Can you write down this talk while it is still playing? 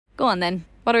Go on then.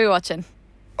 What are we watching?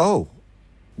 Oh,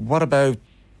 what about...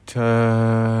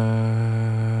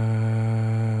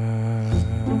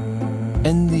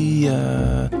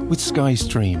 with Sky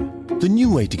Stream, the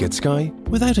new way to get Sky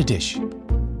without a dish.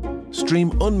 Stream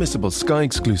unmissable Sky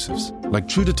exclusives like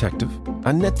True Detective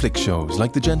and Netflix shows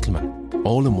like The Gentleman,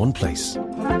 all in one place.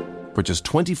 For just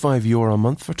 €25 a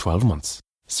month for 12 months.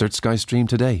 Search Sky Stream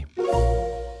today.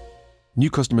 New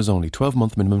customers only.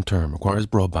 12-month minimum term. Requires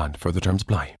broadband. Further terms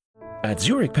apply. At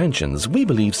Zurich Pensions, we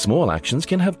believe small actions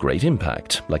can have great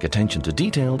impact, like attention to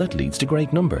detail that leads to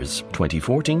great numbers.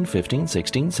 2014, 15,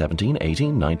 16, 17,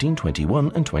 18, 19,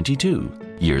 21 and 22.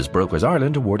 Years Brokers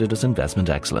Ireland awarded us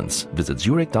investment excellence. Visit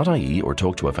zurich.ie or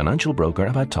talk to a financial broker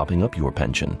about topping up your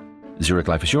pension. Zurich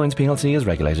Life Assurance plc is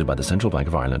regulated by the Central Bank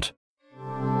of Ireland.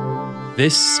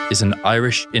 This is an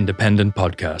Irish Independent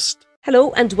podcast.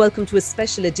 Hello and welcome to a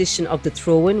special edition of The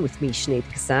Throw-In with me, Sinead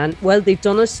Kassan. Well, they've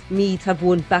done it. Meath have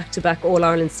won back-to-back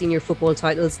All-Ireland senior football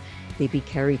titles. They beat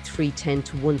Kerry 3-10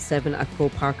 to 1-7 at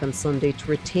Croke Park on Sunday to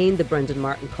retain the Brendan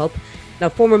Martin Cup. Now,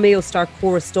 former Mayo star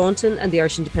Cora Staunton and the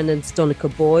Irish Independent's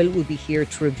Donncha Boyle will be here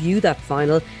to review that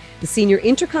final. The senior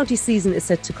inter-county season is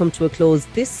set to come to a close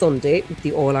this Sunday with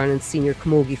the All-Ireland Senior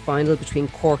Camogie final between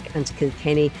Cork and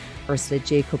Kilkenny. Ursula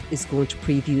Jacob is going to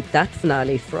preview that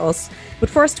finale for us. But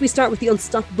first we start with the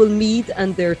unstoppable Meath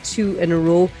and their 2 in a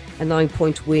row, a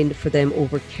 9-point win for them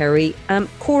over Kerry.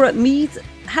 Cora, Meath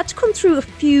had to come through a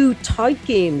few tight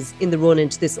games in the run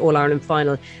into this All-Ireland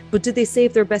final, but did they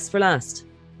save their best for last?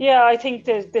 Yeah, I think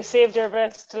they saved their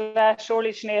best to last,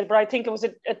 surely, Sinead, but I think it was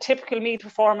a typical Meath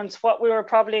performance, what we were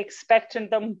probably expecting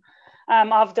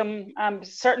of them,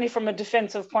 certainly from a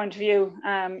defensive point of view,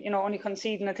 only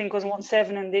conceding, I think, was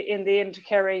 1-7 in the end to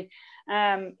Kerry.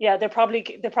 They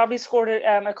probably scored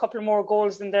a couple more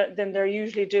goals than they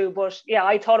usually do, but yeah,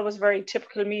 I thought it was a very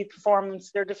typical Meath performance.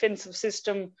 Their defensive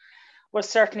system was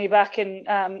certainly back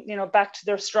to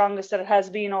their strongest that it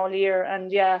has been all year,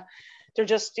 and yeah, they're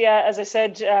just, as I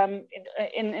said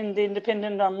in the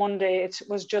Independent on Monday, it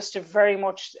was just a very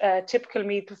much typical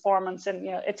Meath performance, and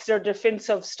it's their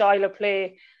defensive style of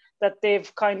play that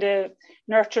they've kind of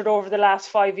nurtured over the last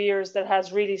 5 years that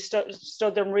has really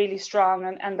stood them really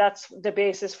strong, and that's the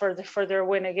basis for their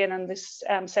win again in this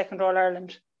second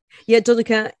All-Ireland. Yeah,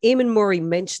 Donncha, Eamon Murray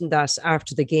mentioned that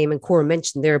after the game, and Cora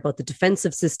mentioned there about the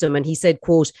defensive system, and he said,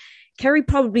 quote, Kerry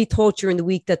probably thought during the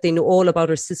week that they know all about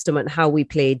our system and how we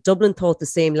play. Dublin thought the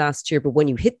same last year, but when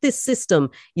you hit this system,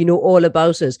 you know all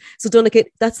about it. So Donncha,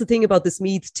 that's the thing about this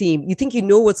Meath team. You think you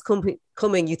know what's coming.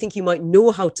 You think you might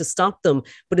know how to stop them,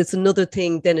 but it's another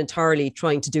thing then entirely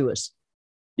trying to do it.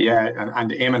 Yeah,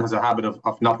 and Eamon has a habit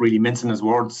of not really mincing his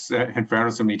words, in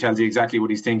fairness to him. He tells you exactly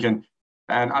what he's thinking.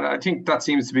 And I think that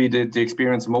seems to be the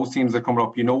experience of most teams that come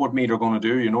up. You know what Meath are going to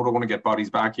do. You know they're going to get bodies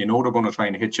back. You know they're going to try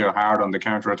and hit you hard on the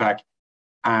counter-attack.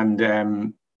 And,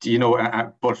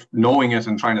 but knowing it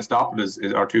and trying to stop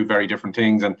it are two very different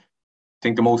things. And I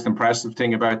think the most impressive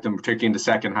thing about them, particularly in the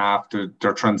second half,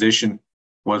 their transition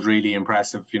was really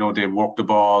impressive. They worked the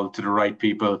ball to the right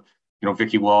people.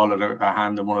 Vicky Wall had a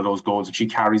hand in one of those goals, and she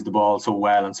carries the ball so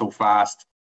well and so fast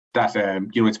that,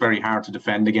 it's very hard to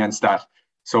defend against that.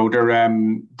 So they've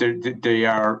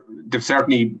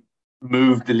certainly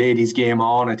moved the ladies' game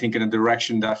on, I think, in a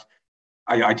direction that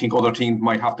I think other teams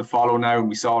might have to follow now. And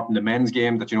we saw it in the men's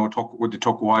game that, it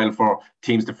took a while for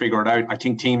teams to figure it out. I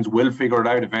think teams will figure it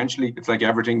out eventually. It's like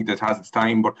everything that has its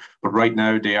time, but right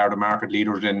now they are the market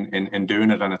leaders in doing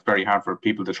it, and it's very hard for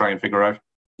people to try and figure out.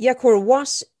 Yeah, Cora,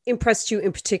 what impressed you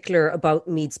in particular about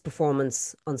Meath's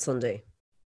performance on Sunday?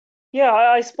 Yeah,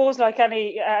 I suppose like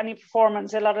any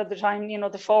performance, a lot of the time,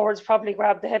 the forwards probably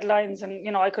grab the headlines,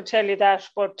 and, I could tell you that.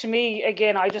 But to me,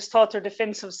 again, I just thought their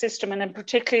defensive system, and in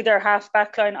particularly their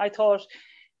half-back line, I thought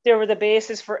they were the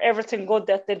basis for everything good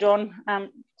that they've done,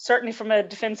 certainly from a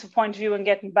defensive point of view and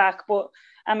getting back. But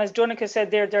as Donncha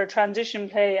said, their transition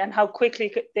play and how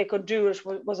quickly they could do it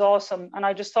was awesome. And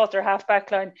I just thought their half-back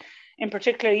line, in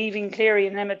particular, Even Cleary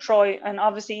and Emma Troy, and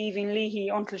obviously Even Leahy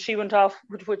until she went off,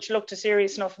 which looked a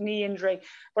serious enough knee injury.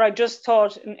 But I just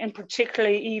thought, in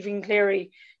particularly Even Cleary,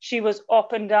 she was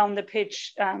up and down the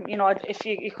pitch. If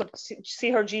you could see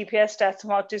her GPS stats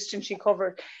and what distance she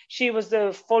covered, she was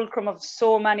the fulcrum of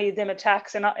so many of them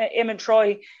attacks. And Emma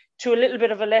Troy, to a little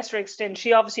bit of a lesser extent,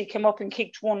 she obviously came up and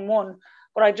kicked 1-1.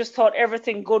 But I just thought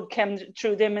everything good came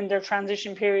through them in their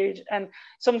transition period. And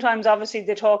sometimes, obviously,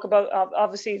 they talk about,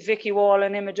 obviously, Vicky Wall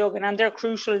and Emma Duggan, and they're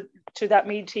crucial to that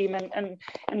Meath team.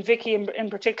 And Vicky in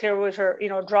particular with her,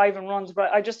 drive and runs.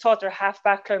 But I just thought their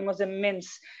half-back line was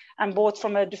immense. And both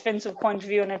from a defensive point of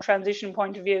view and a transition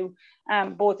point of view.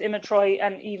 both Emma Troy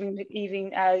and even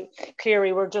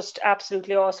Cleary were just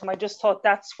absolutely awesome. I just thought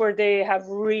that's where they have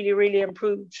really, really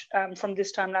improved from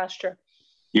this time last year.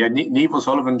 Yeah, Niamh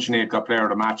O'Sullivan, Sinead, got player of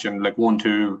the match and like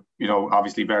 1-2,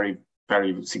 obviously very,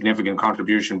 very significant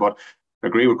contribution. But I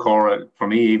agree with Cora. For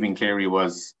me, even Cleary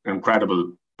was an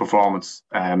incredible performance.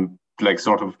 Like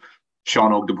sort of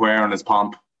Sean Ogdeboer and his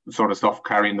pomp sort of stuff,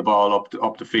 carrying the ball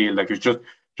up the field. Like it was just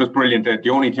brilliant. The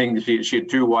only thing that she had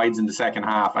 2 wides in the second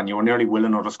half, and you were nearly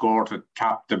willing her to score to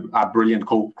cap a brilliant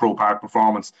Croke Park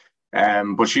performance.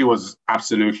 But she was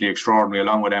absolutely extraordinary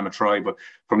along with Emma Troy. But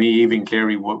for me, even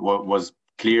Cleary was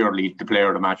clearly the player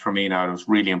of the match for me now. I was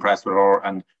really impressed with her.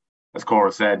 And as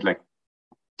Cora said, like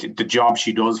the job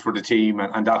she does for the team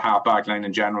and that half back line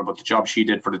in general, but the job she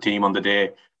did for the team on the day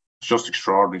was just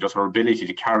extraordinary. Just her ability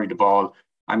to carry the ball.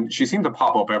 And she seemed to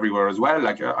pop up everywhere as well.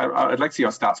 Like I'd like to see her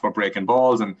stats for breaking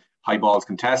balls and high balls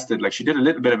contested. Like she did a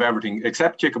little bit of everything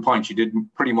except kick a point. She did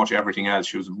pretty much everything else.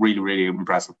 She was really, really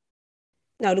impressive.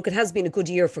 Now, look, it has been a good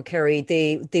year for Kerry.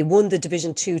 They won the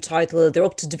Division 2 title. They're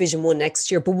up to Division 1 next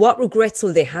year. But what regrets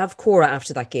will they have, Cora,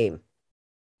 after that game?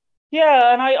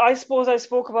 Yeah, and I suppose I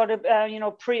spoke about it,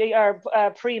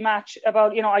 pre-match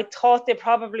about, I thought they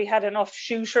probably had enough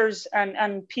shooters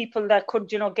and people that could,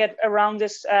 get around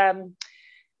this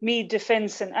Meath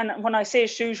defence. And when I say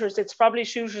shooters, it's probably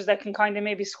shooters that can kind of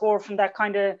maybe score from that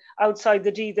kind of outside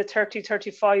the D, the 30,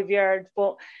 35 yard.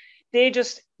 But they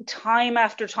just, time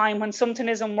after time, when something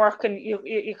isn't working,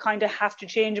 you kind of have to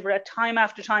change it. But at time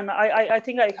after time, I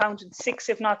think I counted 6,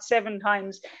 if not 7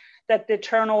 times that the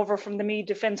turnover from the Meath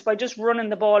defence by just running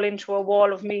the ball into a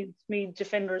wall of Meath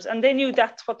defenders. And they knew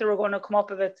that's what they were going to come up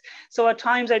with it. So at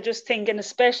times I just think, and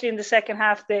especially in the second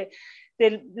half, they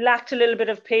lacked a little bit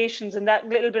of patience and that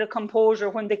little bit of composure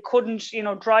when they couldn't,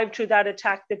 drive through that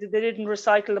attack, that they didn't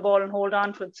recycle the ball and hold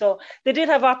on to it. So they did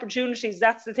have opportunities.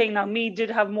 That's the thing. Now, Meath did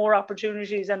have more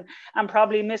opportunities and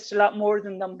probably missed a lot more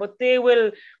than them, but they will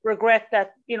regret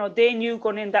that, they knew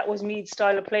going in that was Meath's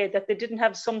style of play, that they didn't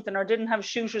have something or didn't have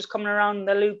shooters coming around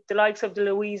the loop, the likes of the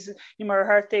Louise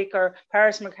Emer-Herthig or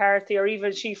Paris McCarthy or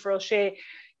even Síofra O'Shea.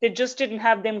 They just didn't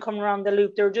have them coming around the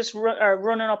loop. They were just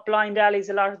running up blind alleys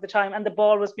a lot of the time, and the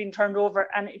ball was being turned over.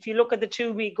 And if you look at the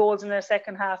 2 Meath goals in the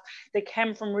second half, they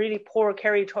came from really poor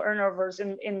Kerry turnovers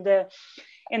in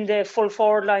the full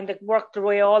forward line that worked their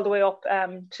way all the way up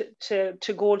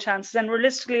to goal chances. And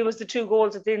realistically, it was the 2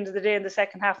 goals at the end of the day in the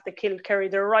second half that killed Kerry.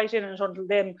 They were right in it until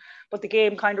then, but the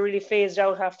game kind of really phased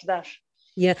out after that.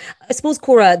 Yeah, I suppose,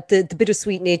 Cora, the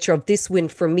bittersweet nature of this win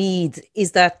for Meath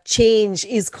is that change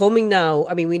is coming now.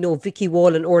 I mean, we know Vicky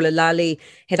Wall and Orla Lally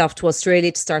head off to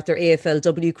Australia to start their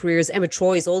AFLW careers. Emma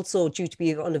Troy is also due to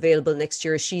be unavailable next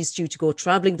year. She's due to go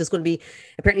travelling. There's going to be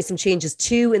apparently some changes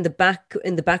too in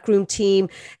the backroom team.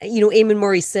 Eamon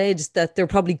Murray said that they're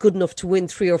probably good enough to win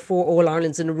 3 or 4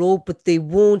 All-Irelands in a row, but they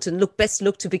won't. And best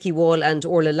luck to Vicky Wall and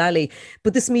Orla Lally.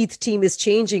 But this Meath team is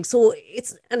changing. So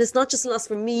it's not just a loss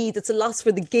for Meath, it's a loss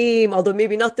for the game, although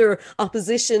maybe not their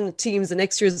opposition teams in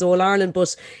next year's All-Ireland,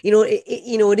 but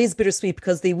it is bittersweet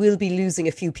because they will be losing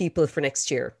a few people for next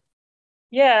year.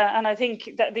 Yeah, and I think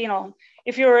that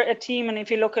if you're a team and if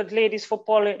you look at ladies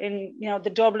football in the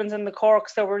Dublins and the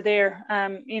Corks that were there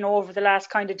over the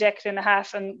last kind of decade and a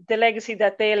half, and the legacy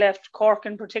that they left, Cork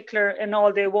in particular, in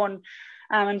all they won,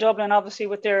 and Dublin obviously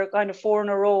with their kind of 4 in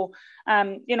a row,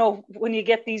 when you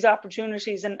get these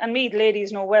opportunities, and Meath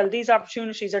ladies know well, these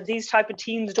opportunities or these type of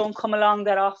teams don't come along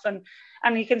that often.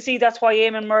 And you can see that's why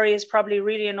Eamon Murray is probably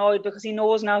really annoyed, because he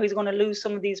knows now he's going to lose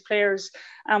some of these players,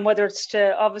 whether it's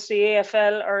to obviously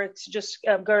AFL or it's just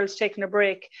girls taking a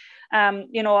break.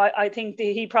 I think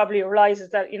he probably realises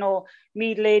that,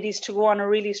 Meath ladies to go on a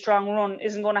really strong run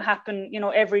isn't going to happen,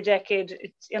 every decade.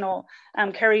 It's,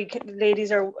 Kerry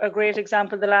ladies are a great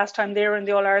example. The last time they were in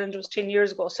the All-Ireland was 10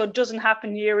 years ago. So it doesn't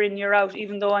happen year in, year out,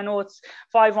 even though I know it's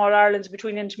 5 All-Irelands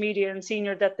between intermediate and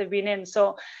senior that they've been in.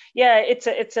 So, yeah, it's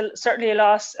certainly a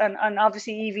loss. And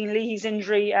obviously, Evie Leahy's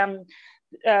injury in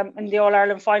the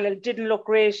All-Ireland final didn't look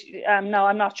great. Now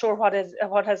I'm not sure what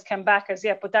has come back as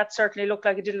yet, but that certainly looked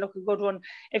like it didn't look a good one.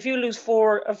 If you lose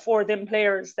 4 of them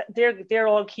players, they're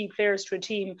all key players to a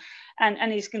team,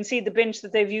 and you can see the bench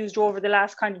that they've used over the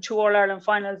last kind of 2 All-Ireland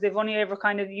finals. They've only ever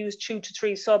kind of used 2 to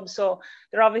 3 subs, so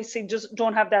they're obviously just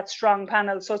don't have that strong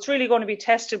panel. So it's really going to be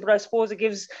tested, but I suppose it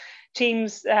gives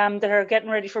teams that are getting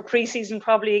ready for pre-season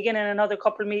probably again in another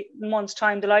couple of months'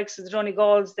 time, the likes of the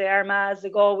Donegals, the Armaghs, the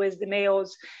Galways, the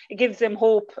Mayos, it gives them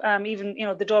hope, even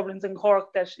the Dublins and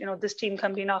Cork, that this team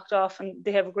can be knocked off and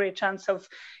they have a great chance of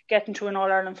getting to an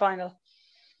All-Ireland final.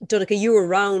 Donica, you were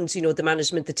around, the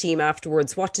management, the team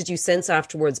afterwards. What did you sense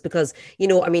afterwards? Because,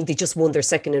 they just won their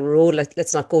second in a row.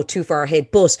 Let's not go too far ahead,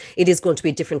 but it is going to be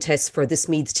a different test for this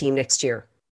Meath team next year.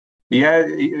 Yeah,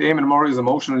 Eamon Murray is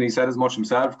emotional. He said as much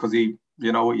himself because he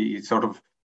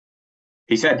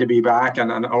said to be back,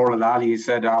 and Orla Lally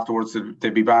said afterwards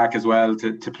they'd be back as well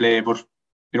to play. But,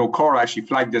 Cora actually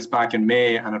flagged this back in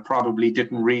May, and it probably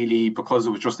didn't really, because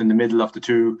it was just in the middle of the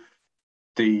two,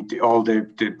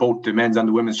 both the men's and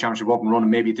the women's championship up and running,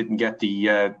 maybe it didn't get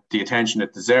the attention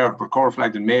it deserved. But Cora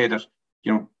flagged in May that,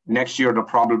 next year there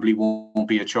probably won't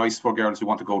be a choice for girls who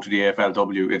want to go to the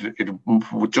AFLW.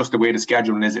 It just the way the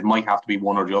scheduling is, it might have to be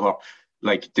one or the other.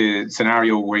 Like the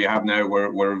scenario where you have now,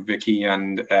 where Vicky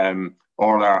and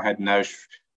Orla are heading out.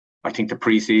 I think the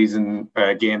pre-season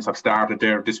games have started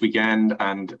there this weekend,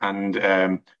 and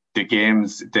the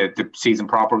games, the season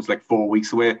proper is like 4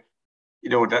 weeks away.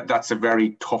 That's a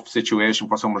very tough situation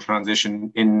for someone to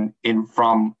transition in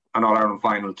from an All-Ireland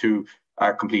final to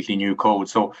a completely new code.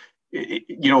 So,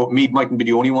 Meath mightn't be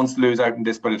the only ones to lose out in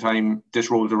this by the time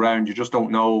this rolls around. You just don't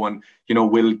know. And,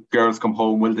 will girls come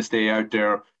home? Will they stay out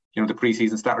there? The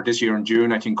pre-season started this year in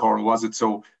June, I think, Cora, was it?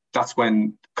 So that's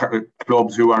when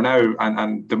clubs who are now,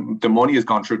 and the money has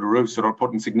gone through the roof, so they're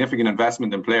putting significant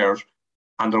investment in players,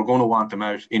 and they're going to want them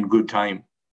out in good time.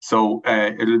 So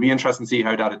it'll be interesting to see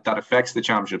how that affects the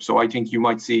championship. So I think you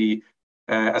might see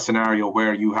a scenario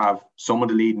where you have some of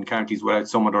the leading counties without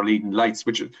some of their leading lights,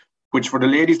 which for the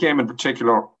ladies' game in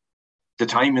particular, the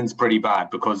timing's pretty bad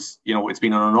because, it's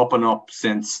been on an up and up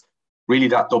since really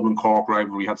that Dublin-Cork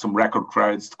rivalry. Had some record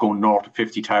crowds going north of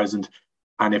 50,000.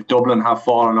 And if Dublin have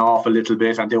fallen off a little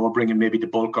bit and they were bringing maybe the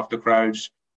bulk of the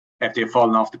crowds, if they've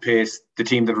fallen off the pace, the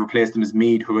team that replaced them is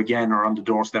Meath, who again are on the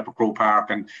doorstep of Croke Park,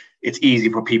 and it's easy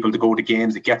for people to go to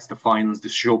games. It gets the finals, the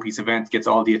showpiece event gets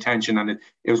all the attention, and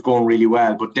it was going really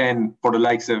well. But then for the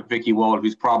likes of Vicky Wall,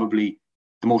 who's probably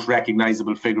the most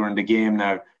recognisable figure in the game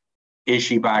now, is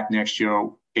she back next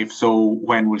year? If so,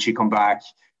 when will she come back?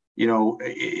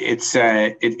 It's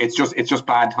just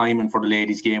bad timing for the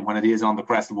ladies' game when it is on the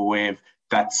crest of a wave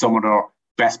that some of their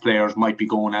best players might be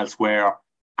going elsewhere,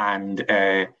 and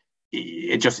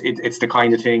it's the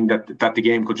kind of thing that the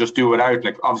game could just do without.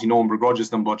 Like, obviously no one begrudges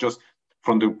them, but just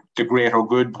from the greater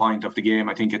good point of the game,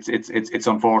 I think it's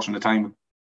unfortunate timing.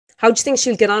 How do you think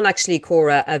she'll get on, actually,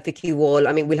 Cora, Vicky Wall?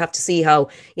 I mean, we'll have to see how,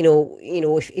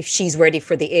 if she's ready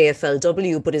for the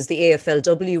AFLW, but is the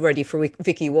AFLW ready for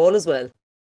Vicky Wall as well?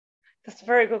 That's a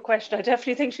very good question. I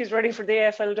definitely think she's ready for the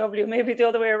AFLW. Maybe the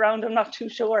other way around, I'm not too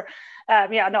sure.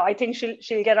 I think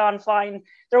she'll get on fine.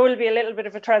 There will be a little bit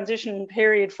of a transition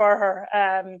period for her.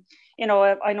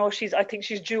 I know I think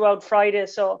she's due out Friday,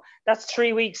 so that's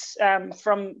 3 weeks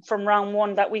from round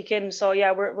one that weekend. So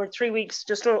yeah, we're 3 weeks,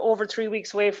 just over 3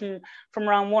 weeks away from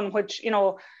round one, which,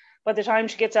 by the time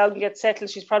she gets out and gets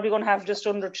settled, she's probably going to have just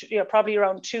under, probably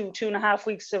around 2.5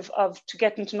 weeks of to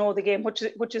getting to know the game,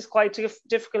 which is quite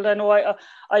difficult. I know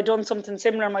I done something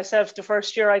similar myself the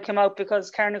first year I came out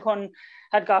because Carnacon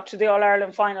had got to the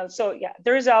All-Ireland final. So yeah,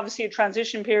 there is obviously a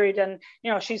transition period, and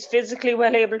she's physically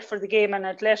well able for the game and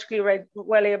athletically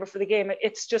well able for the game.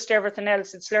 It's just everything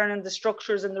else. It's learning the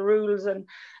structures and the rules and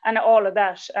all of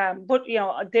that. But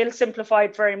they'll simplify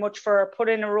it very much for her, put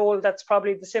in a role that's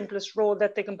probably the simplest role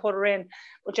that they can put her in.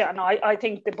 But yeah, no, I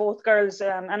think the both girls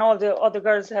and all the other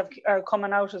girls that are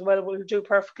coming out as well will do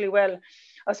perfectly well.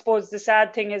 I suppose the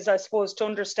sad thing is, to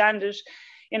understand it,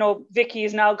 Vicky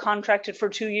is now contracted for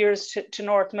 2 years to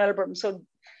North Melbourne. So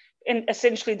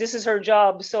essentially this is her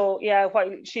job. So yeah,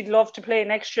 while she'd love to play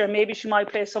next year, maybe she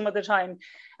might play some of the time.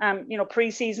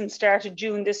 Pre-season started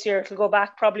June this year. It'll go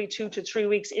back probably 2 to 3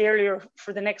 weeks earlier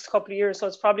for the next couple of years. So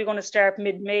it's probably going to start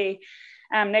mid-May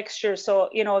next year. So,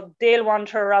 they'll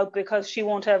want her out because she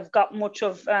won't have got much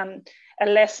of a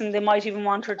lesson. They might even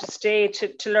want her to stay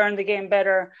to learn the game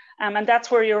better. And that's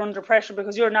where you're under pressure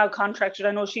because you're now contracted.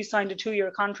 I know she signed a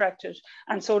 2-year contract,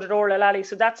 and so did Orla Lally.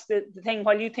 So that's the thing.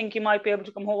 While you think you might be able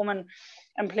to come home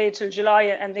and play till July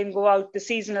and then go out, the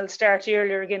season will start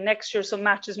earlier again next year. So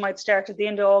matches might start at the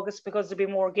end of August because there'll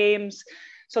be more games.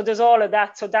 So there's all of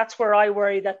that. So that's where I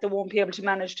worry that they won't be able to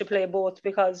manage to play both,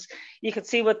 because you could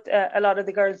see what a lot of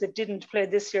the girls that didn't play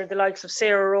this year, the likes of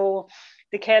Sarah Rowe,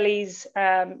 the Kellys,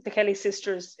 the Kelly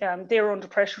sisters, they were under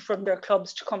pressure from their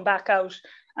clubs to come back out.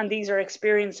 And these are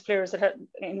experienced players that have,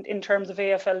 in terms of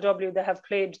AFLW, that have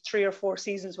played 3 or 4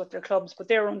 seasons with their clubs, but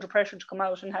they were under pressure to come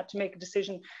out and had to make a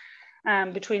decision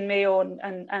between Mayo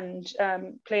and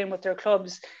playing with their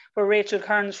clubs. Where Rachel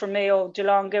Kearns from Mayo,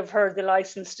 Geelong gave her the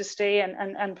license to stay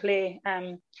and play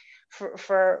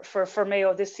for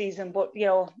Mayo this season. But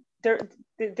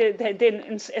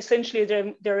essentially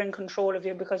they're in control of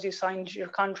you because you signed your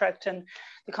contract, and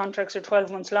the contracts are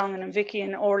 12 months long. And in Vicky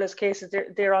and Orla's cases,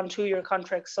 they're on 2-year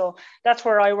contracts. So that's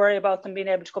where I worry about them being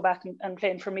able to go back and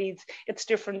playing for Meath. It's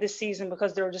different this season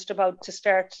because they're just about to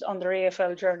start on their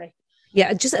AFL journey.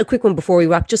 Yeah, just a quick one before we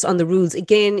wrap, just on the rules.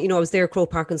 Again, I was there at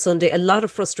Croke Park on Sunday, a lot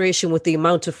of frustration with the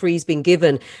amount of frees being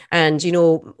given and,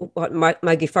 what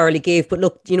Maggie Farley gave. But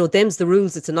look, them's the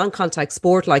rules. It's a non-contact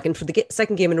sport, and for the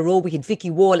second game in a row, we had Vicky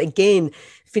Wall again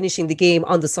finishing the game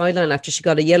on the sideline after she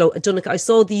got a yellow. Donncha, I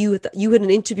saw you had an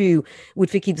interview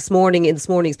with Vicky this morning in this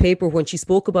morning's paper when she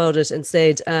spoke about it and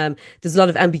said there's a lot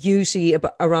of ambiguity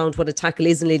around what a tackle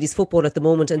is in ladies football at the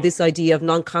moment, and this idea of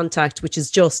non-contact, which is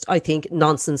just, I think,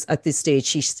 nonsense at this stage,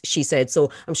 she said. So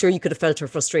I'm sure you could have felt her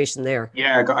frustration there.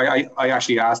 Yeah, I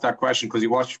actually asked that question because you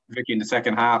watched Vicky in the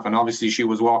second half, and obviously she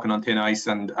was walking on thin ice,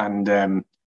 and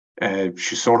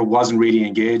she sort of wasn't really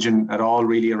engaging at all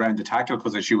really around the tackle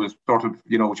because she was sort of,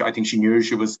 which I think she knew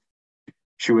she was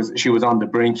on the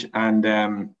brink, and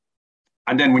then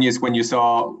when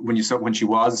she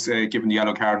was given the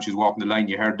yellow card and she was walking the line,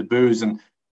 you heard the boos, and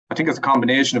I think it's a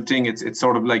combination of things. It's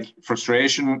sort of like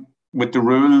frustration with the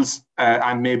rules,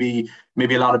 and maybe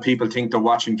a lot of people think they're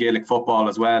watching Gaelic football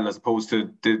as well, as opposed to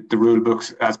the rule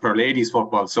books as per ladies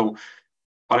football. So,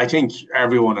 but I think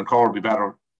everyone, and Cora will be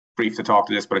better brief to talk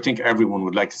to this, but I think everyone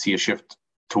would like to see a shift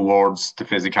towards the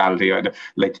physicality.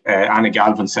 Like Anna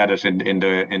Galvin said it in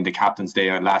the captain's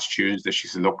day last Tuesday. She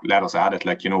said, "Look, let us at it.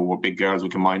 We're big girls. We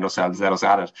can mind ourselves. Let us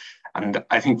at it." And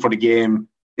I think for the game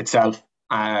itself,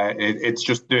 it's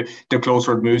just the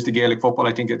closer it moves to Gaelic football,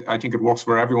 I think it works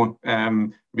for everyone.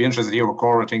 I'd be interested to hear what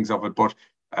Cora thinks of it. But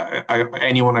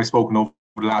anyone I've spoken over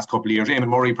the last couple of years, Eamon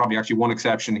Murray probably actually one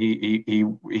exception. He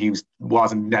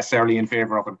wasn't necessarily in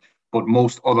favour of it, but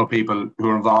most other people who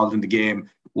are involved in the game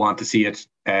want to see it,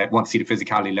 want to see the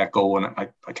physicality let go. And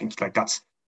I think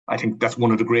that's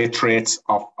one of the great traits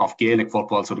of Gaelic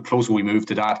football. So the closer we move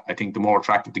to that, I think the more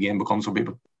attractive the game becomes for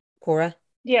people. Cora?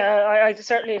 Yeah, I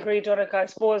certainly agree, Donncha. I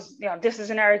suppose this is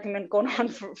an argument going on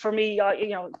for me.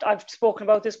 I've spoken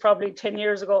about this probably 10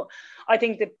 years ago. I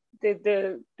think that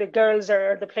the girls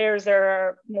or the players there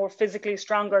are more physically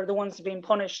stronger, the ones being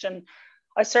punished, and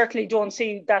I certainly don't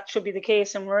see that should be the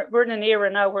case. And we're in an era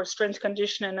now where strength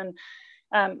conditioning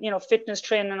and fitness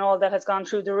training and all that has gone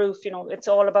through the roof. It's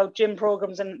all about gym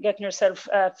programs and getting yourself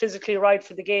physically right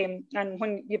for the game. And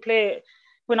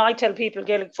when I tell people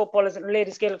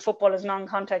ladies Gaelic football is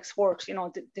non-contact sport,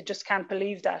 they just can't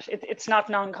believe that. It's not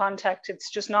non-contact. It's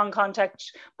just non-contact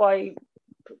by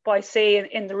say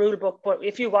in the rule book. But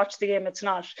if you watch the game, it's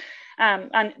not.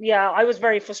 I was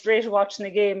very frustrated watching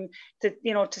the game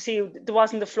to see there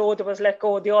wasn't the flow that was let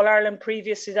go. The All-Ireland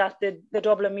previous to that, the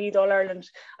Dublin Meath All-Ireland,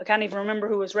 I can't even remember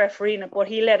who was refereeing it, but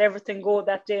he let everything go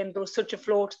that day, and there was such a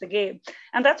flow to the game.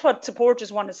 And that's what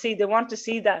supporters want to see. They want to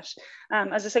see that.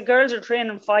 As I said, girls are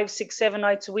training 5, 6, 7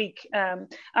 nights a week, and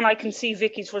I can see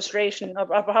Vicky's frustration.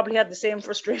 I probably had the same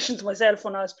frustrations myself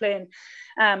when I was playing.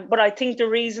 But I think the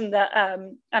reason that,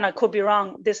 and I could be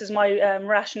wrong, this is my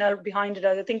rationale behind it.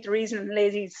 I think the reason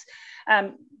ladies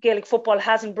Gaelic football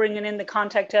hasn't bringing in the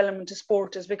contact element to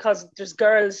sport is because there's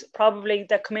girls probably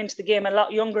that come into the game a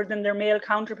lot younger than their male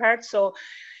counterparts. So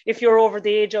if you're over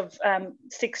the age of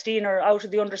 16 or out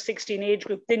of the under 16 age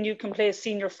group, then you can play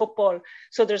senior football.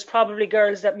 So there's probably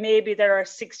girls that maybe there are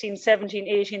 16, 17,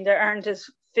 18 that aren't as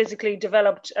physically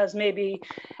developed as maybe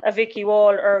a Vicky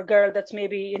Wall or a girl that's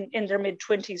maybe in their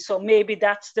mid-20s. So maybe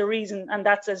that's the reason, and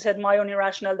that's, as I said, my only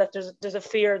rationale, that there's a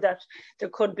fear that there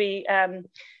could be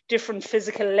different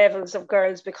physical levels of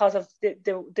girls because of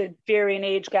the varying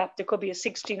age gap. There could be a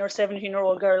 16 or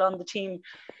 17-year-old girl on the team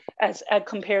as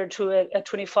compared to a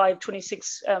 25,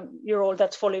 26 year old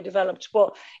that's fully developed.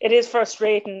 But it is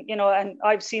frustrating, and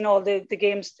I've seen all the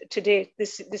games to date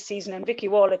this season, and Vicky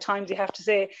Wall, at times you have to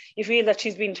say, you feel that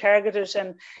she's been targeted,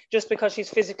 and just because she's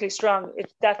physically strong,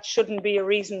 that shouldn't be a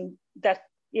reason that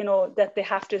that they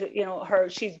have to,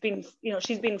 she's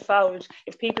been fouled.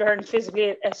 If people aren't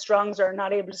physically as strong as her are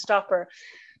not able to stop her,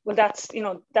 well,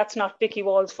 that's not Vicky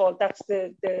Wall's fault. That's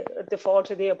the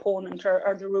fault of the opponent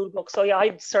or the rule book. So yeah,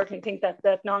 I certainly think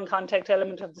that non-contact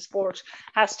element of the sport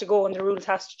has to go, and the rules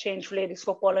has to change for ladies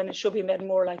football, and it should be made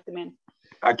more like the men.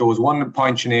 There was one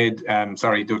point you made,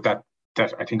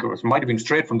 that I think might have been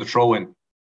straight from the throw-in,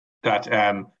 that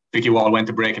Vicky Wall went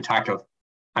to break a tackle,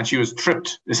 and she was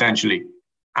tripped essentially,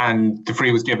 and the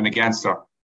free was given against her,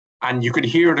 and you could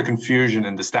hear the confusion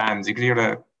in the stands. You could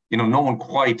hear no one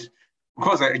quite.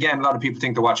 Because, again, a lot of people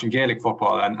think they're watching Gaelic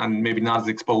football and maybe not as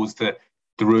exposed to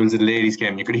the rules of the ladies'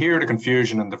 game. You could hear the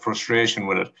confusion and the frustration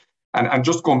with it. And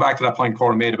just going back to that point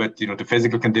Cora made about, the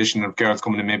physical condition of girls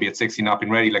coming in maybe at 60 not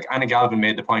being ready. Like Anna Galvin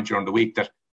made the point during the week that,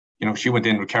 she went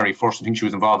in with Kerry first. I think she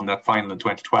was involved in that final in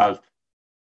 2012.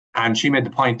 And she made the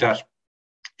point that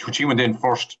when she went in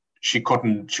first, she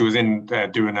was in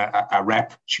doing a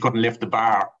rep. She couldn't lift the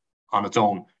bar on its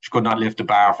own. She could not lift the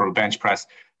bar for a bench press.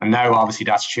 And now obviously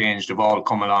that's changed. They've all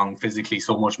come along physically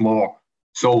so much more.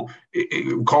 So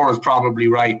Cora's probably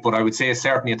right, but I would say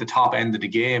certainly at the top end of the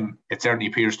game, it certainly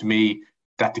appears to me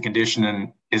that the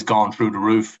conditioning is gone through the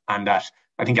roof, and that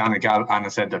I think Anna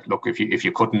said that, look, if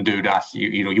you couldn't do that,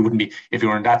 you wouldn't be, if you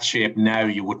were in that shape now,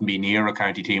 you wouldn't be near a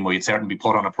county team, or you'd certainly be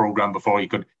put on a programme before you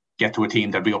could get to a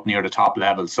team that'd be up near the top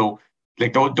level. So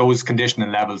like those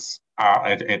conditioning levels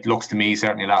it looks to me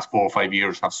certainly the last 4 or 5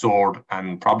 years have soared,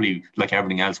 and probably like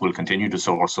everything else will continue to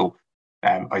soar. So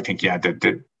I think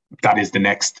that is the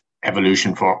next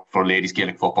evolution for ladies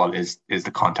Gaelic football is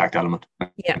the contact element.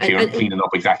 Yeah, and cleaning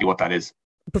up exactly what that is.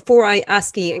 Before I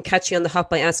ask you and catch you on the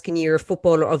hop by asking you your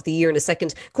footballer of the year in a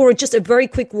second, Cora, just a very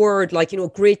quick word,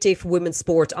 great day for women's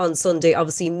sport on Sunday.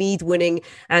 Obviously, Meath winning.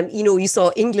 You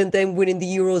saw England then winning the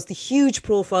Euros, the huge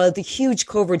profile, the huge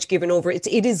coverage given over. It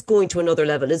is going to another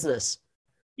level, isn't it?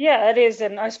 Yeah, it is.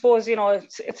 And I suppose,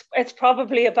 it's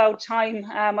probably about time.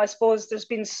 I suppose there's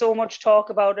been so much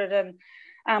talk about it, and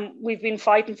we've been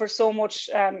fighting for so much,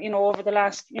 over the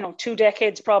last, 2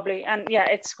 decades probably. And yeah,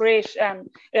 it's great. I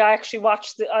actually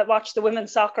watched the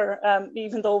women's soccer,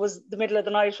 even though it was the middle of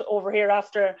the night over here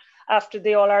after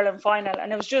the All-Ireland final.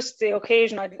 And it was just the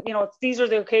occasion. These are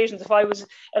the occasions, if I was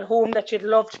at home, that you'd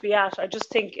love to be at. I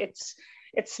just think it's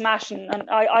smashing. And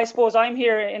I suppose I'm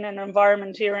here in an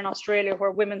environment here in Australia where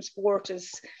women's sport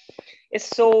is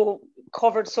so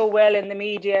covered so well in the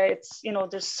media. It's,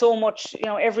 there's so much,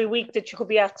 every week that you could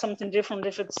be at something different.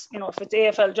 If it's, if it's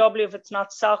AFLW, if it's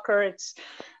not soccer, it's,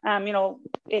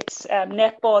 it's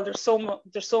netball.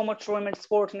 There's so much for women's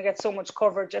sport, and they get so much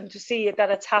coverage. And to see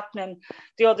that it's happening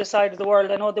the other side of the world.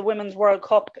 I know the Women's World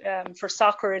Cup for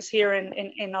soccer is here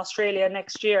in Australia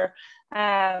next year.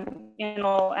 And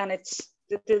it's,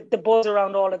 the buzz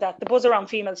around all of that, the buzz around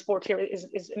female sport here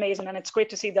is amazing, and it's great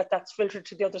to see that that's filtered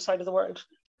to the other side of the world.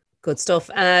 Good stuff.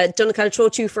 Donncha, I'll throw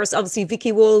to you first. Obviously,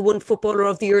 Vicky Wall won Footballer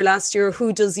of the Year last year. Who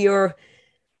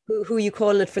are you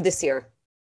calling it for this year?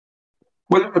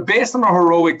 Well, based on her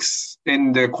heroics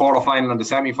in the quarter-final and the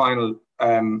semi-final,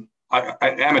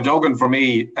 Emma Duggan for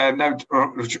me. Now,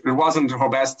 it wasn't her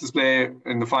best display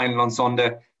in the final on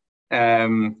Sunday.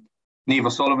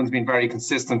 Niamh Sullivan's been very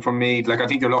consistent for me. Like, I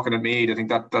think you're looking at me. I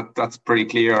think that's pretty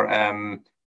clear.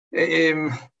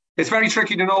 It's very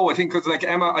tricky to know. I think because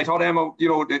I thought Emma,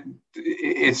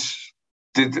 it's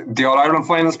the All Ireland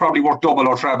final is probably worth double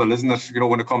or treble, isn't it?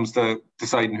 When it comes to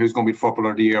deciding who's going to be the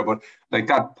footballer of the year. But like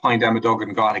that point Emma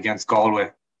Duggan got against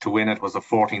Galway to win it was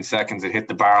 14 seconds. It hit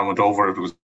the bar and went over. It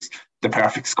was the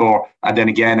perfect score. And then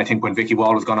again, I think when Vicky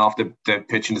Wall was gone off the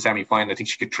pitch in the semi-final, I think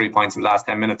she got 3 points in the last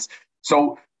 10 minutes.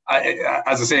 So,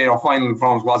 as I say, her final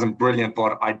performance wasn't brilliant,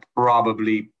 but I'd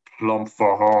probably plump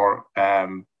for her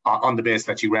on the basis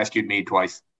that she rescued Meath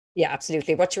twice. Yeah,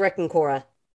 absolutely. What do you reckon, Cora?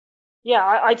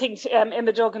 Yeah, I think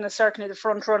Emma Duggan is certainly the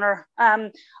front runner.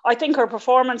 I think her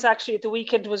performance actually at the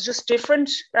weekend was just different.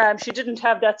 She didn't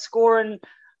have that scoring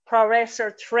prowess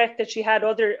or threat that she had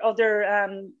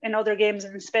in other games,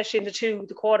 and especially in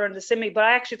the quarter and the semi. But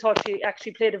I actually thought she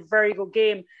actually played a very good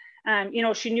game.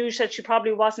 She knew that she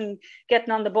probably wasn't getting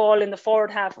on the ball in the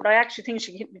forward half, but I actually think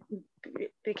she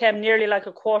became nearly like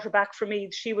a quarterback for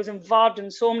me. She was involved in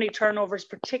so many turnovers,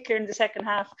 particularly in the second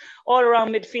half, all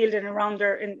around midfield and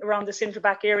around the centre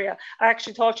back area. I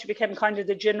actually thought she became kind of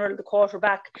the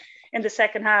quarterback in the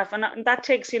second half, and that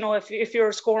takes, if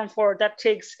you're scoring forward, that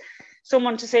takes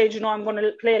someone to say, I'm going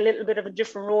to play a little bit of a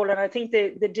different role, and I think they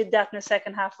did that in the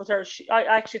second half with her. I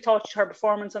actually thought her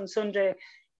performance on Sunday,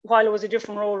 while it was a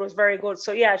different role, was very good.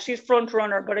 So yeah, she's front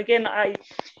runner. But again,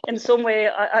 in some way,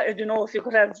 I don't know if you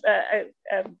could have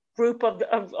a group of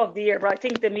the year, but I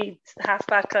think they meet half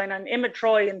back line, and Emma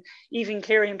Troy and Even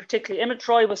Cleary in particular. Emma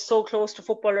Troy was so close to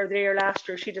Footballer of the Year last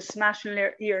year. She had a smashing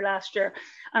year last year,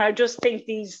 and I just think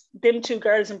them two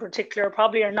girls in particular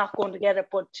probably are not going to get it.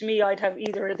 But to me, I'd have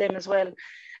either of them as well.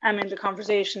 In the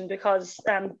conversation, because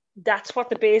that's what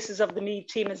the basis of the Meath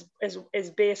team is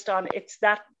based on. It's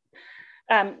that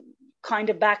kind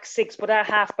of back six, but that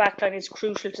half back line is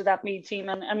crucial to that Meath team.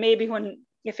 And maybe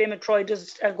if Emma Troy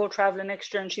does go travelling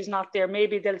next year and she's not there,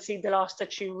 maybe they'll see the loss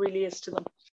that she really is to them.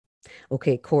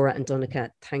 Okay, Cora and Donncha,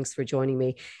 thanks for joining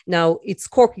me. Now, it's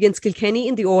Cork against Kilkenny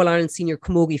in the All-Ireland Senior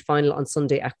Camogie final on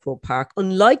Sunday at Croke Park.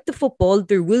 Unlike the football,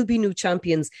 there will be new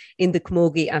champions in the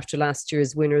Camogie after last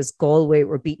year's winners. Galway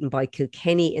were beaten by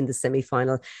Kilkenny in the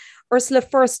semi-final. Ursula,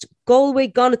 first, Galway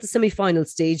gone at the semi-final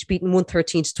stage, beaten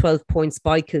 113 to 12 points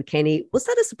by Kilkenny. Was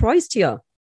that a surprise to you?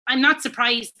 I'm not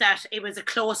surprised that it was a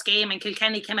close game and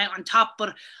Kilkenny came out on top,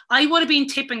 but I would have been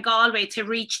tipping Galway to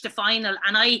reach the final.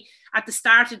 And I, at the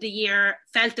start of the year,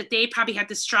 felt that they probably had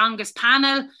the strongest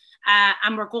panel and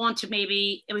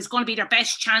it was going to be their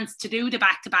best chance to do the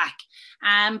back-to-back.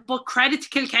 But credit to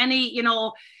Kilkenny,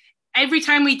 every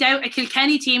time we doubt a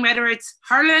Kilkenny team, whether it's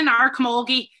hurling or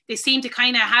camogie, they seem to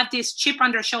kind of have this chip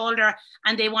on their shoulder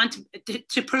and they want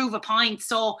to prove a point.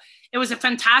 So it was a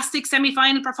fantastic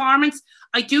semi-final performance.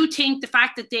 I do think the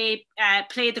fact that they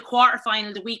played the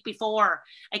quarter-final the week before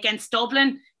against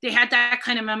Dublin, they had that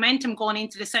kind of momentum going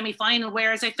into the semi-final,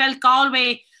 whereas I felt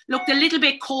Galway looked a little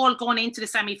bit cold going into the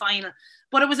semi-final.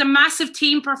 But it was a massive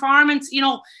team performance.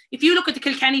 If you look at the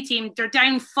Kilkenny team, they're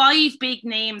down 5 big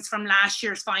names from last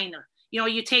year's final.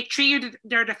 You take 3 of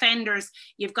their defenders.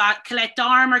 You've got Colette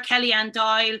Dormer, Kellyanne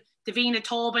Doyle, Davina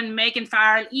Tobin, Megan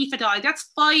Farrell, Aoife Doyle.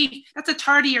 That's 5. That's a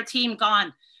third of your team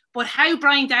gone. But how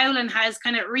Brian Dowling has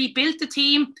kind of rebuilt the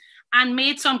team and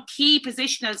made some key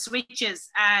positional switches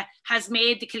has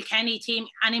made the Kilkenny team,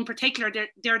 and in particular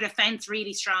their defence,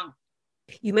 really strong.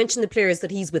 You mentioned the players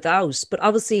that he's without, but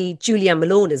obviously Julianne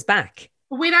Malone is back.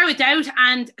 Without a doubt.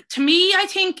 And to me, I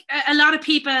think a lot of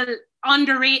people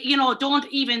underrate, don't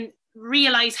even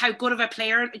realise how good of a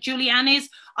player Julianne is.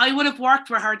 I would have worked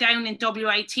with her down in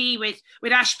WIT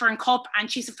with Ashburn Cup,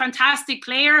 and she's a fantastic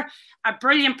player, a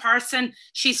brilliant person.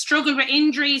 She struggled with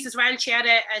injuries as well. She had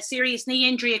a serious knee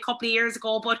injury a couple of years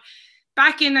ago, but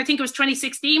back in, I think it was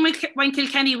 2016, when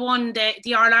Kilkenny won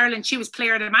the All-Ireland, she was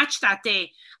player of the match that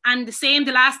day. And the same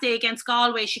the last day against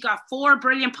Galway, she got 4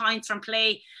 brilliant points from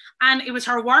play. And it was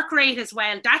her work rate as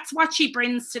well. That's what she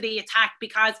brings to the attack,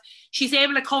 because she's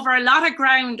able to cover a lot of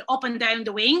ground up and down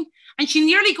the wing. And she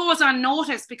nearly goes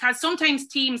unnoticed, because sometimes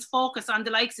teams focus on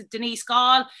the likes of Denise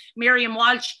Gall, Miriam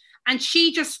Walsh, and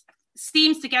she just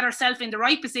seems to get herself in the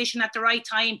right position at the right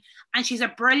time. And she's a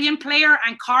brilliant player,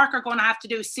 and Cork are going to have to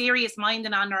do serious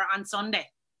minding on her on Sunday.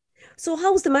 So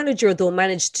how's the manager, though,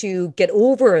 managed to get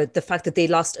over the fact that they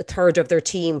lost a third of their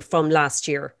team from last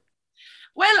year?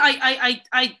 Well,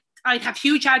 I have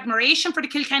huge admiration for the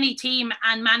Kilkenny team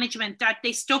and management that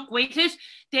they stuck with it.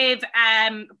 They've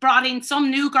brought in some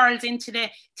new girls into the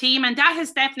team, and that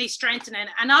has definitely strengthened it.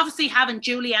 And obviously having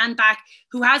Julianne back,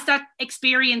 who has that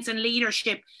experience and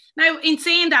leadership. Now, in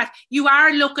saying that, you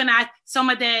are looking at some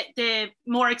of the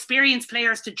more experienced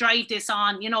players to drive this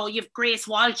on. You've Grace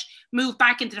Walsh moved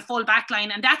back into the full back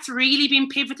line, and that's really been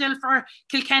pivotal for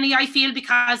Kilkenny, I feel,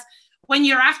 because when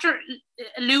you're after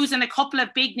losing a couple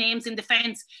of big names in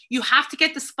defence, you have to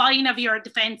get the spine of your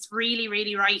defence really,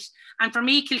 really right. And for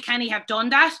me, Kilkenny have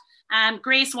done that.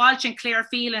 Grace Walsh and Claire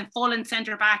Phelan, full and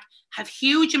centre back, have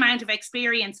huge amount of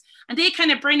experience, and they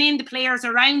kind of bring in the players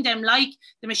around them, like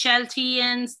the Michelle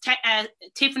Tians,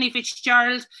 Tiffany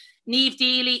Fitzgerald, Niamh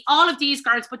Deely, all of these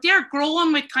girls. But they're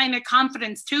growing with kind of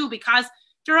confidence too, because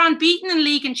they're unbeaten in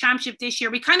league and championship this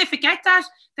year. We kind of forget that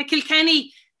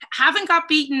Kilkenny haven't got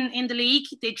beaten in the league.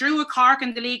 They drew a Cork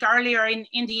in the league earlier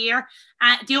in the year.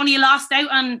 They only lost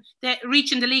out on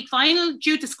reaching the league final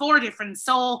due to score difference.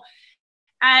 So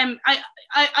I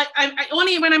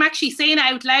only, when I'm actually saying it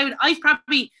out loud, I've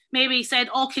probably maybe said,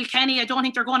 Kilkenny, I don't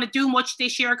think they're going to do much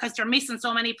this year because they're missing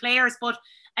so many players. But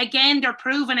again, they're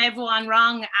proving everyone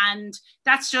wrong. And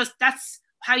that's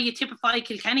how you typify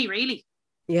Kilkenny, really.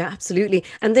 Yeah, absolutely.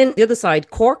 And then the other side,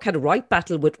 Cork had a right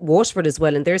battle with Waterford as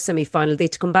well in their semi-final. They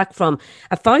had to come back from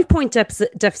a 5-point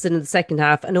deficit in the second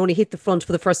half and only hit the front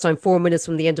for the first time 4 minutes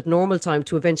from the end of normal time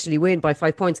to eventually win by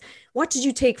 5 points. What did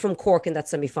you take from Cork in that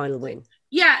semi-final win?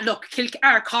 Yeah, look,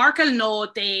 Cork will know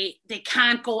they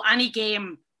can't go any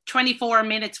game 24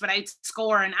 minutes without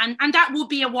scoring. And that would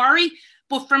be a worry.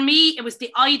 But for me, it was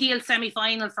the ideal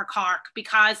semi-final for Cork,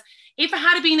 because if it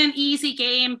had been an easy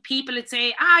game, people would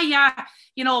say,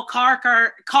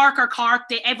 Cork,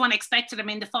 everyone expected them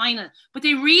in the final. But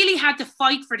they really had to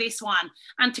fight for this one.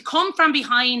 And to come from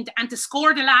behind and to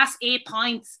score the last 8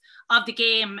 points of the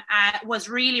game was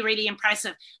really, really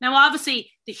impressive. Now,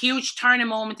 obviously, the huge turning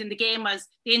moment in the game was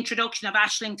the introduction of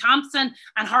Aisling Thompson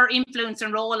and her influence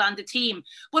and role on the team.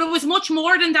 But it was much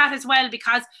more than that as well,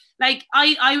 because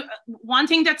one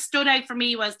thing that stood out for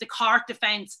me was the Cork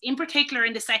defence, in particular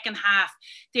in the second half.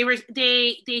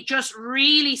 They just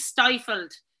really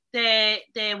stifled the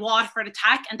Waterford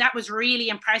attack, and that was really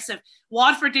impressive.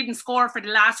 Waterford didn't score for the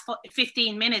last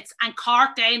 15 minutes, and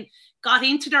Cork then got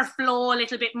into their flow a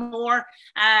little bit more,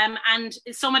 and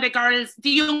some of the girls, the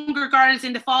younger girls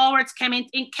in the forwards came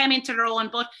into their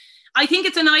own. But I think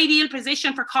it's an ideal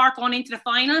position for Cork going into the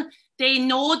final. they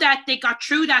know that they got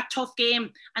through that tough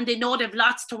game, and they know they've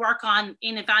lots to work on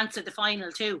in advance of the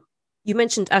final too. You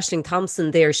mentioned Aisling Thompson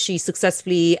there. She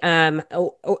successfully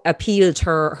appealed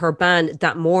her ban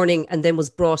that morning and then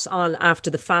was brought on after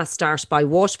the fast start by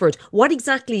Waterford. What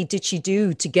exactly did she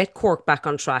do to get Cork back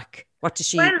on track? What does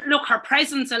she... Well, look, her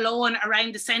presence alone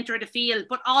around the centre of the field,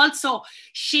 but also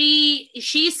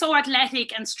she's so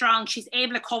athletic and strong. She's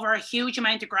able to cover a huge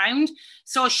amount of ground.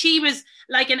 So she was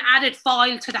like an added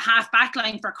foil to the half back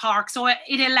line for Cork. So it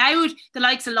allowed the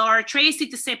likes of Laura Tracy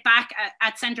to sit back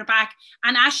at centre back,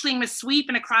 and Aisling was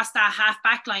sweeping across that half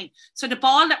back line. So the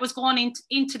ball that was going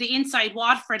into the inside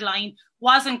Waterford line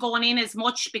wasn't going in as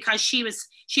much because she was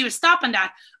stopping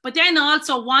that. But then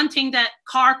also one thing that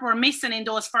Cork were missing in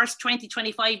those first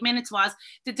 20-25 minutes was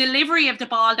the delivery of the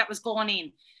ball that was going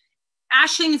in.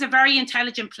 Aisling is a very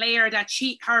intelligent player that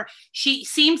she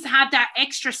seems to have that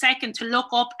extra second to look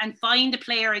up and find the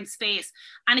player in space.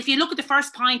 And if you look at the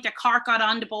first point that Cork got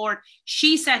on the board,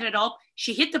 she set it up.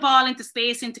 She hit the ball into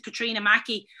space into Katrina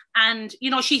Mackey, and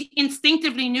she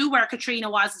instinctively knew where Katrina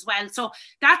was as well. So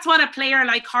that's what a player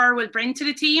like her will bring to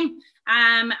the team.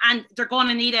 And they're going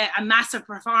to need a massive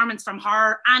performance from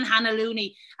her and Hannah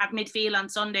Looney at midfield on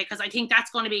Sunday, because I think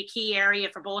that's going to be a key area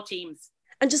for both teams.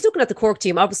 And just looking at the Cork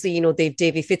team, obviously, they've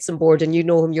Davy Fitz on board, and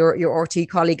him, your RT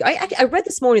colleague. I read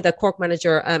this morning that Cork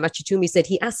manager Achitumi said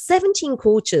he asked 17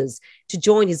 coaches to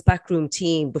join his backroom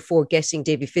team before getting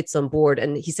Davy Fitz on board.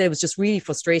 And he said it was just really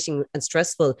frustrating and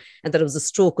stressful, and that it was a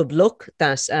stroke of luck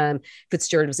that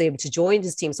Fitzgerald was able to join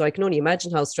his team. So I can only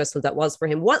imagine how stressful that was for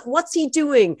him. What's he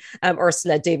doing,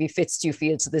 Ursula, Davy Fitz, do you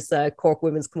feel, to this Cork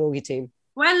women's camogie team?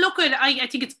 Well, look, I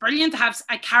think it's brilliant to have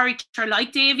a character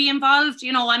like Davy involved,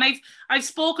 and I've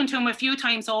spoken to him a few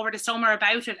times over the summer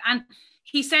about it, and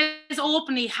he says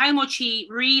openly how much he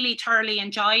really thoroughly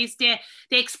enjoys the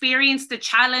experience, the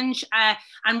challenge,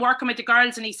 and working with the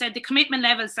girls. And he said the commitment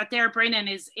levels that they're bringing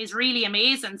is really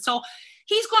amazing. So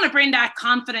he's going to bring that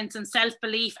confidence and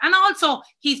self-belief. And also,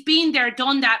 he's been there,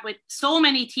 done that with so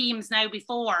many teams now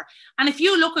before. And if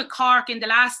you look at Cork in the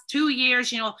last 2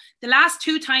 years, the last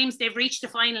 2 times they've reached the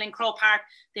final in Croke Park,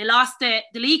 they lost the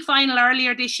league final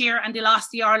earlier this year, and they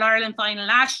lost the All-Ireland final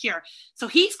last year. So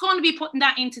he's going to be putting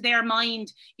that into their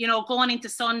mind, going into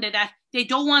Sunday, that they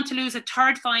don't want to lose a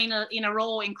third final in a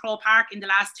row in Croke Park in the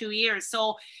last 2 years.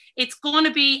 So it's going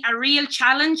to be a real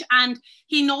challenge, and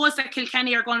he knows that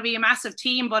Kilkenny are going to be a massive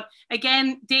team. But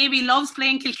again, Davy loves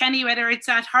playing Kilkenny, whether it's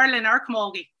at hurling or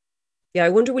camogie. Yeah, I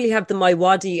wonder will he have the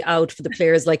Maiwadi out for the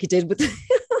players like he did with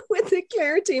with the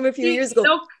Clare team a few years ago.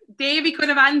 Look, Davy could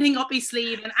have anything up his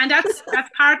sleeve, and that's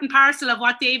part and parcel of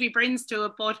what Davy brings to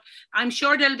it. But I'm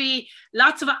sure there'll be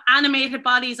lots of animated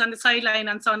bodies on the sideline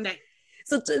on Sunday.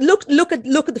 So look at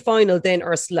the final then,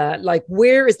 Ursula. Like,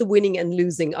 where is the winning and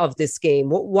losing of this game?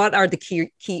 What are the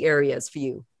key areas for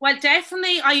you? Well,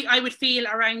 definitely, I would feel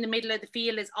around the middle of the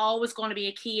field is always going to be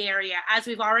a key area. As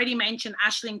we've already mentioned,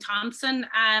 Aisling Thompson,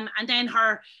 and then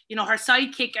her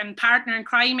sidekick and partner in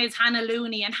crime is Hannah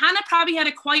Looney. And Hannah probably had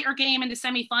a quieter game in the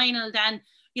semi-final than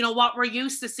what we're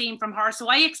used to seeing from her. So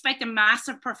I expect a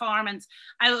massive performance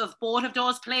out of both of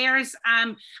those players.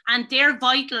 And they're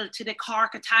vital to the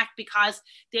Cork attack, because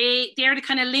they're the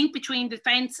kind of link between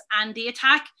defence and the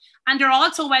attack. And they're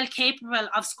also well capable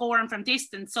of scoring from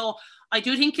distance. So I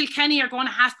do think Kilkenny are going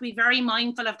to have to be very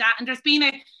mindful of that. And there's been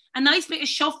a nice bit of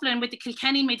shuffling with the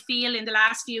Kilkenny midfield in the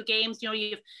last few games.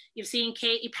 You've seen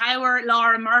Katie Power,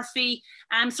 Laura Murphy.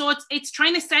 So it's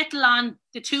trying to settle on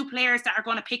the 2 players that are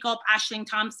going to pick up Aisling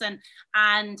Thompson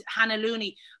and Hannah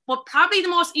Looney. But probably the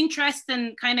most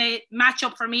interesting kind of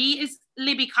matchup for me is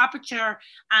Libby Coppicher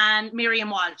and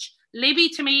Miriam Walsh. Libby,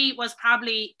 to me, was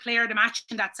probably player of the match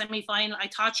in that semi-final. I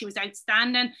thought she was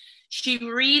outstanding. She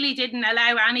really didn't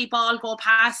allow any ball go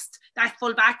past that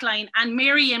full back line. And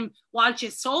Miriam Walsh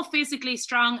is so physically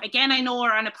strong. Again, I know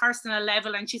her on a personal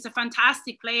level, and she's a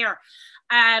fantastic player.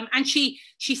 And she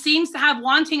seems to have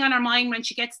one thing on her mind when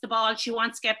she gets the ball. She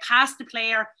wants to get past the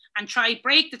player and try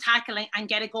break the tackle and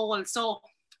get a goal. So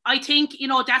I think,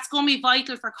 that's going to be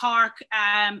vital for Cork.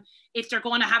 If they're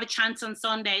going to have a chance on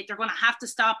Sunday, they're going to have to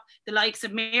stop the likes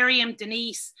of Miriam,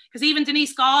 Denise, because even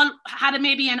Denise Gall had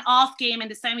maybe an off game in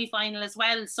the semi-final as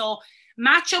well. So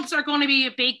matchups are going to be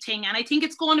a big thing, and I think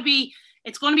it's going to be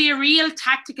a real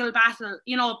tactical battle.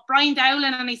 Brian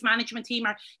Dowling and his management team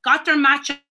got their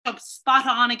matchup spot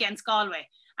on against Galway,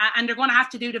 and they're going to have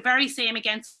to do the very same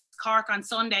against Cork on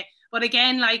Sunday. But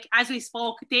again, like as we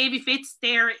spoke, Davy Fitz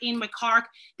there in with Cork,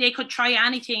 they could try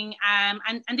anything.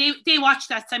 And they watched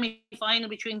that semi-final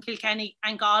between Kilkenny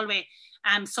and Galway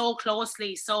so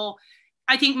closely. So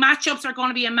I think matchups are going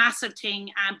to be a massive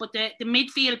thing, but the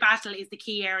midfield battle is the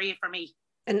key area for me.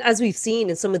 And as we've seen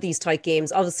in some of these tight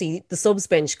games, obviously the subs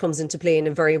bench comes into play in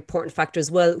a very important factor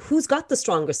as well. Who's got the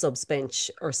stronger subs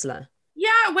bench, Ursula?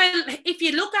 Yeah, well, if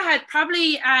you look ahead,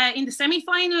 probably in the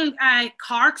semi-final,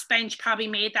 Cork's bench probably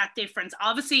made that difference.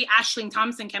 Obviously, Aisling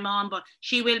Thompson came on, but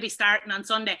she will be starting on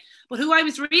Sunday. But who I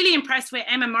was really impressed with,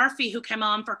 Emma Murphy, who came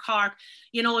on for Cork.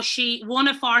 You know, she won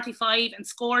a 45 and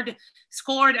scored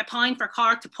a point for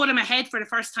Cork to put them ahead for the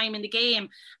first time in the game.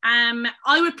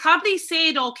 I would probably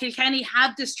say, though, Kilkenny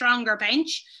have the stronger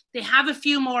bench. They have a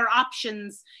few more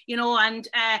options, you know, and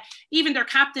even their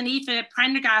captain, Aoife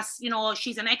Prendergast, you know,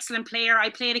 she's an excellent player. I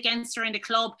played against her in the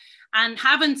club, and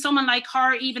having someone like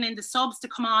her even in the subs to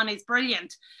come on is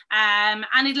brilliant. And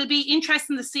it'll be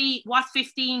interesting to see what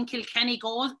 15 Kilkenny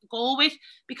go with,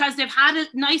 because they've had a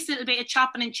nice little bit of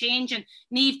chopping and changing.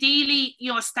 Niamh Deely,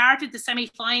 you know, started the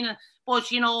semi-final, but,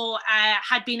 you know,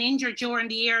 had been injured during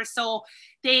the year. So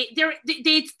they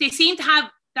seem to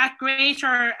have that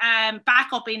greater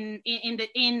backup in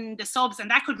the subs,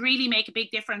 and that could really make a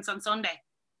big difference on Sunday.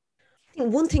 I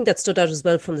think one thing that stood out as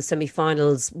well from the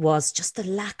semi-finals was just the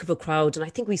lack of a crowd. And I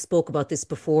think we spoke about this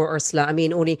before, Ursula. I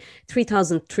mean, only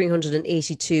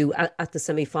 3,382 at the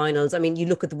semi-finals. I mean, you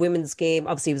look at the women's game,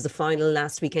 obviously it was the final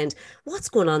last weekend. What's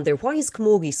going on there? Why is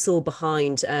Camogie so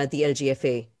behind the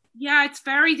LGFA? Yeah, it's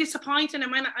very disappointing.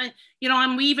 And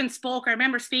when we even spoke, I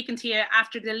remember speaking to you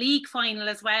after the league final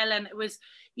as well, and it was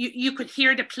you could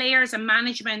hear the players and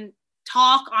management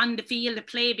talk on the field of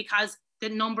play because the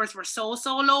numbers were so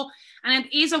low. And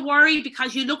it is a worry,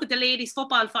 because you look at the ladies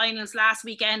football finals last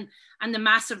weekend and the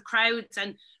massive crowds,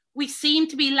 and we seem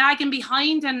to be lagging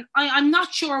behind, and I'm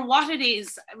not sure what it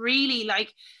is really.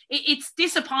 Like, it's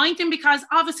disappointing, because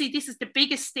obviously this is the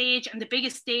biggest stage and the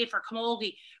biggest day for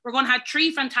Camogie. We're going to have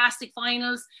 3 fantastic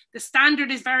finals. The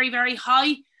standard is very, very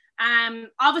high.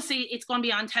 Obviously it's going to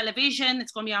be on television,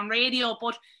 it's going to be on radio,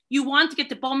 but you want to get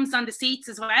the bums on the seats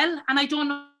as well. And I don't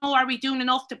know, are we doing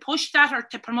enough to push that or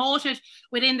to promote it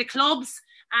within the clubs?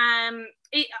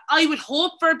 I would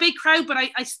hope for a big crowd, but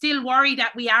I still worry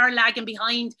that we are lagging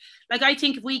behind. Like, I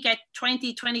think if we get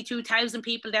 22,000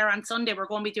 people there on Sunday, we're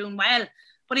going to be doing well.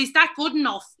 But is that good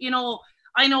enough? You know,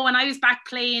 I know when I was back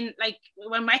playing, like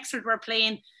when Wexford were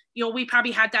playing, you know, we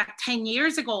probably had that 10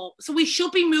 years ago. So we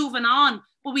should be moving on,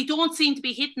 but we don't seem to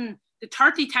be hitting the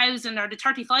 30,000 or the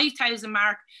 35,000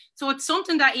 mark. So it's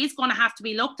something that is going to have to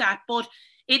be looked at, but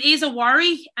it is a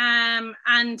worry.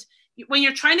 And when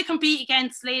you're trying to compete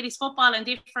against ladies football and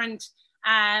different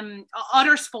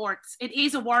other sports, it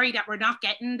is a worry that we're not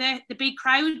getting the big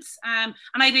crowds. And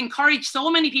I'd encourage so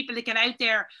many people to get out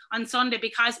there on Sunday,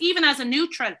 because even as a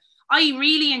neutral, I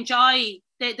really enjoy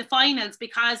the finals,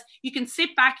 because you can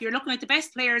sit back, you're looking at the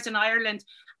best players in Ireland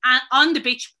on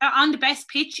the best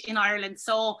pitch in Ireland.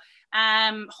 So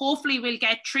hopefully we'll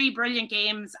get 3 brilliant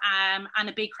games and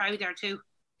a big crowd there too.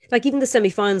 Like even the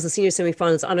semi-finals, the senior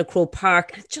semi-finals on a Croke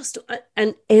Park,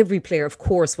 and every player, of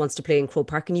course, wants to play in Croke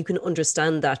Park, and you can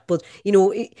understand that. But, you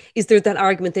know, is there that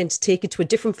argument then to take it to a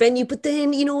different venue? But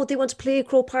then, you know, they want to play at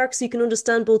Croke Park, so you can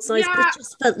understand both sides. Yeah, but it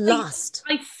just felt lost.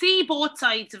 I see both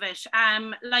sides of it.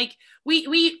 Like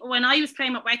we when I was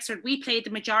playing at Wexford, we played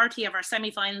the majority of our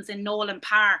semi-finals in Nolan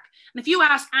Park. And if you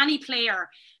ask any player,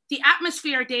 the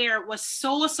atmosphere there was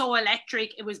so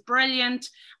electric. It was brilliant.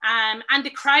 And the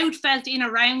crowd felt in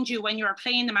around you when you were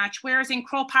playing the match. Whereas in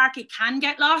Croke Park, it can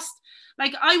get lost.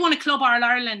 Like, I won a Club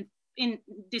All-Ireland in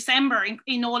December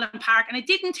in Nolan Park, and it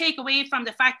didn't take away from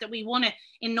the fact that we won it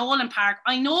in Nolan Park.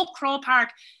 I know Croke Park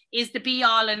is the be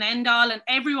all and end all, and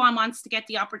everyone wants to get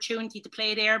the opportunity to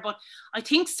play there. But I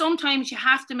think sometimes you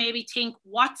have to maybe think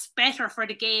what's better for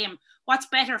the game, what's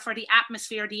better for the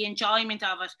atmosphere, the enjoyment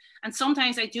of it. And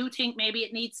sometimes I do think maybe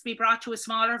it needs to be brought to a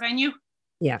smaller venue.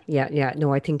 Yeah.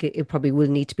 No, I think it probably will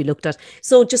need to be looked at.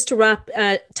 So just to wrap,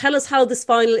 tell us how this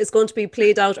final is going to be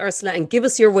played out, Ursula, and give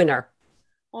us your winner.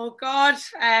 Oh God,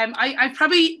 I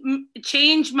probably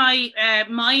changed my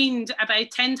mind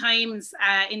about 10 times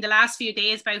in the last few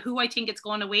days about who I think it's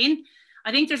going to win.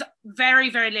 I think there's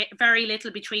very, very, very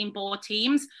little between both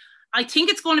teams. I think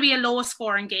it's going to be a low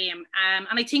scoring game.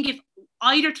 And I think if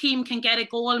either team can get a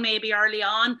goal maybe early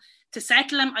on to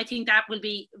settle them, I think that will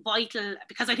be vital,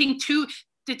 because I think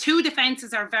the two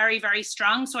defences are very, very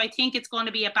strong. So I think it's going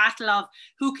to be a battle of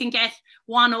who can get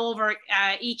one over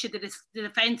each of the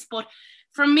defence. But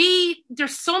for me,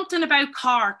 there's something about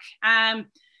Cork.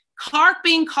 Cork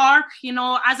being Cork, you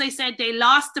know, as I said, they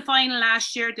lost the final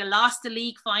last year. They lost the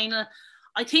league final.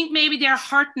 I think maybe they're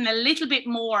hurting a little bit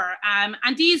more. And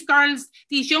these girls,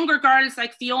 these younger girls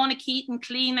like Fiona Keaton,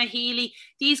 Cleena Healy,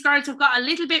 these girls have got a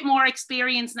little bit more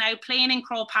experience now playing in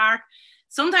Croke Park.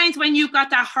 Sometimes when you've got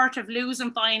that hurt of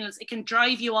losing finals, it can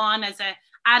drive you on as a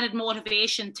added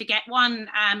motivation to get one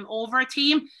over a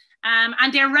team.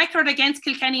 And their record against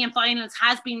Kilkenny in finals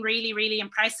has been really, really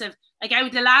impressive. Like out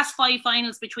of the last 5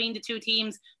 finals between the two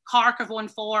teams, Cork have won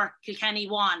 4, Kilkenny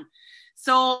 1.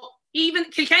 So even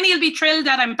Kilkenny will be thrilled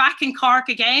that I'm back in Cork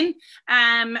again.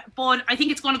 But I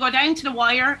think it's going to go down to the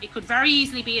wire. It could very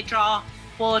easily be a draw.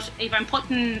 But if I'm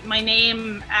putting my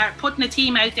name, putting a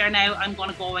team out there now, I'm going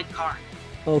to go with Cork.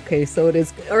 Okay, so it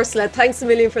is. Ursula, thanks a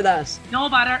million for that. No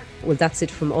bother. Well, that's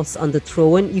it from us on The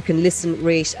Throw-In. You can listen,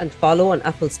 rate and follow on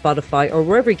Apple, Spotify or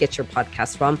wherever you get your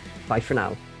podcast from. Bye for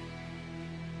now.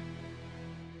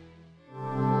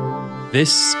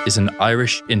 This is an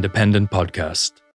Irish Independent podcast.